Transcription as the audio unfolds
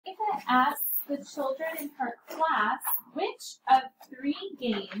Ida asks the children in her class which of 3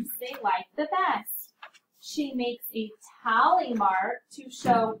 games they like the best. She makes a tally mark to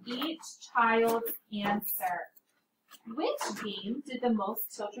show each child's answer. Which game did the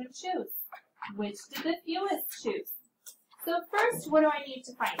most children choose? Which did the fewest choose? So first, what do I need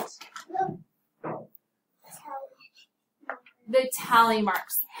to find? The tally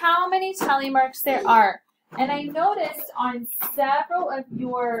marks. How many tally marks there are? And I noticed on several of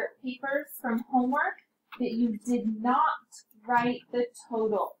your papers from homework that you did not write the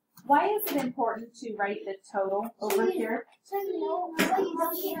total. Why is it important to write the total over here? So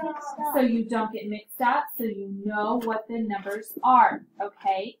you don't get mixed up, so you know what the numbers are,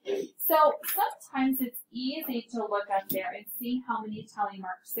 okay? So sometimes it's easy to look up there and see how many tally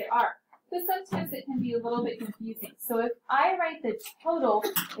marks there are. But sometimes it can be a little bit confusing. So if I write the total,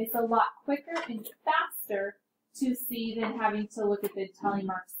 it's a lot quicker and faster to see than having to look at the tally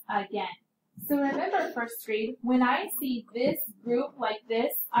marks again. So remember, first grade, when I see this group like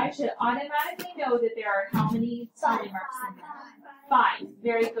this, I should automatically know that there are how many tally marks in there? 5.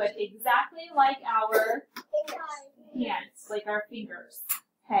 Very good. Exactly like our hands, like our fingers.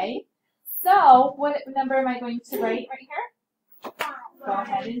 Okay? So, what number am I going to write right here? 5. Go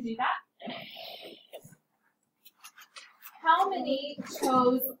ahead and do that. How many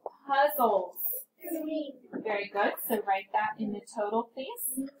chose puzzles? 3. Very good. So write that in the total,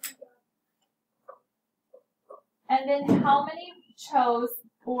 please. And then how many chose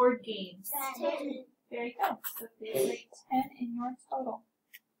board games? 10. Very good. So please write 10 in your total.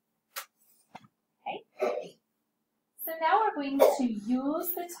 Okay. So now we're going to use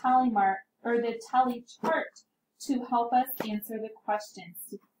the tally mark or the tally chart to help us answer the questions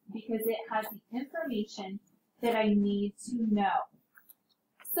because it has the information that I need to know.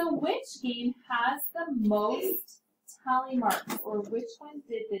 So which game has the most tally marks, or which one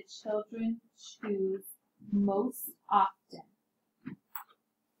did the children choose most often?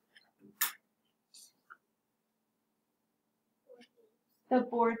 The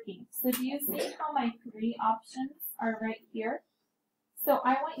board game. So do you see how my 3 options are right here? So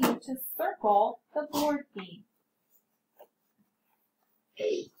I want you to circle the board game.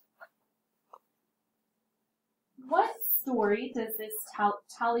 What story does this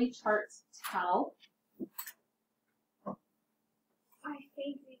tally chart tell? Our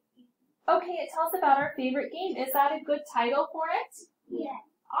favorite game. Okay, it tells about our favorite game. Is that a good title for it? Yeah.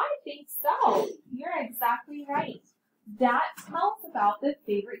 I think so. You're exactly right. That tells about the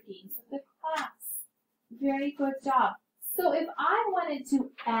favorite games of the class. Very good job. So if I wanted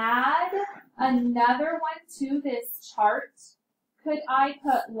to add another one to this chart, could I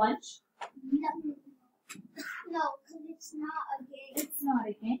put lunch? No, because it's not a game. It's not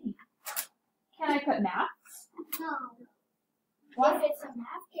a game. Can I put math? No. What? If it's a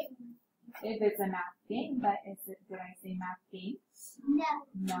math game. If it's a math game, but did I say math game? No.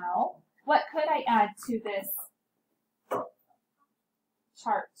 No. What could I add to this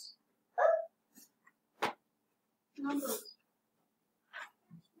chart? Numbers.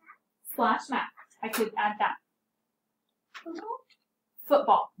 Slash math. I could add that.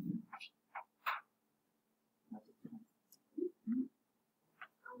 Football.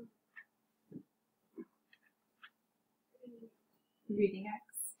 Reading X.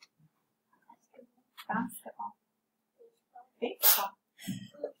 Basketball. Baseball.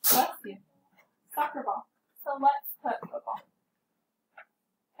 Bless you. Soccer ball. So let's put football.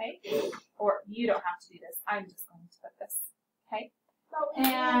 Okay? Or you don't have to do this. I'm just going to put this. Okay?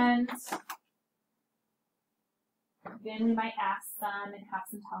 And then we might ask some and have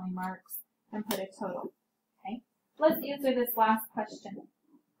some tally marks and put a total. Okay? Let's answer this last question.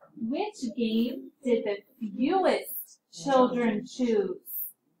 Which game did the fewest children choose?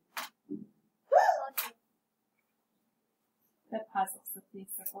 The puzzle. So please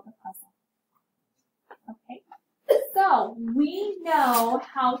circle the puzzle. Okay. So we know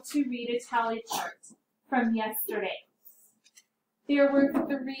how to read a tally chart from yesterday. There were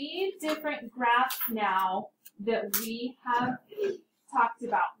 3 different graphs now that we have talked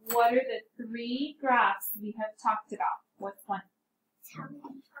about. What are the 3 graphs we have talked about? What's one? Tally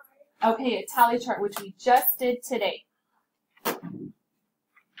chart. Okay, a tally chart, which we just did today.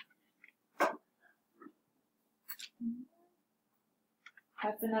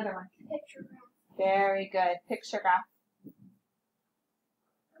 That's another one. Picture graph. Very good. Picture graph.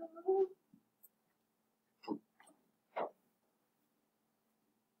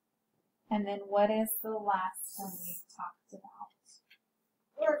 And then what is the last one we've talked about?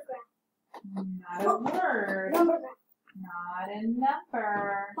 Word graph. Not a word. Number graph. Not a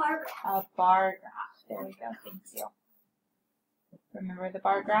number. Bar graph. A bar graph. There we go. Thank you. Remember the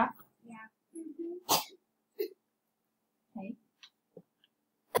bar graph? Yeah. Okay.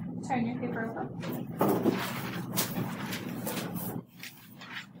 Turn your paper over.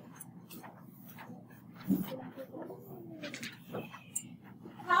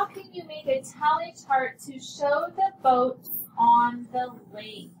 How can you make a tally chart to show the boats on the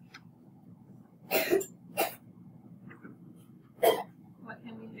lake? What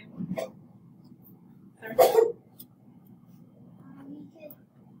can we do? Sir? We could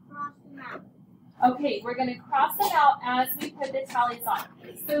cross them out. Okay, we're going to cross them out as we put the tallies on.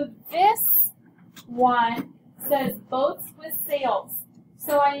 So this one says boats with sails.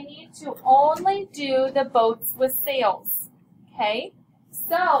 So I need to only do the boats with sails. Okay?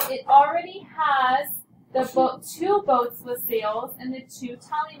 So it already has the two boats with sails and the two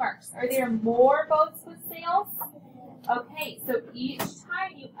tally marks. Are there more boats with sails? Okay, so each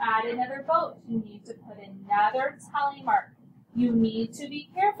time you add another boat, you need to put another tally mark. You need to be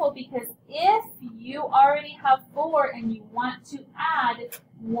careful because if you already have 4 and you want to add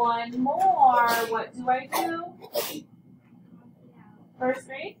one more, what do I do? First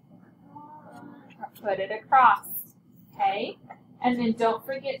grade? Put it across. Okay? And then don't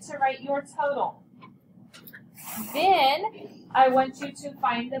forget to write your total. Then I want you to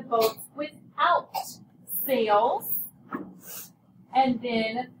find the boats without sails and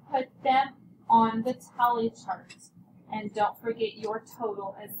then put them on the tally chart. And don't forget your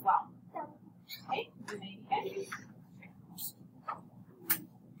total as well. Okay, you may begin.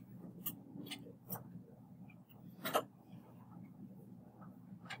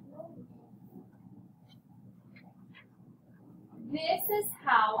 This is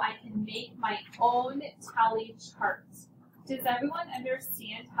how I can make my own tally chart. Does everyone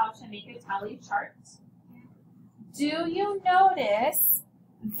understand how to make a tally chart? Do you notice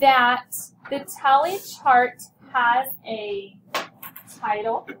that the tally chart has a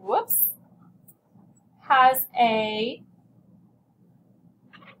title, has a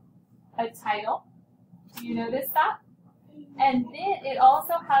title? Do you notice that? And then it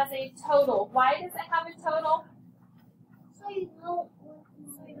also has a total. Why does it have a total? So you don't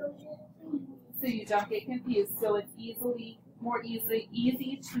get So you don't get confused. So it's easy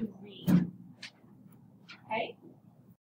to read. Okay?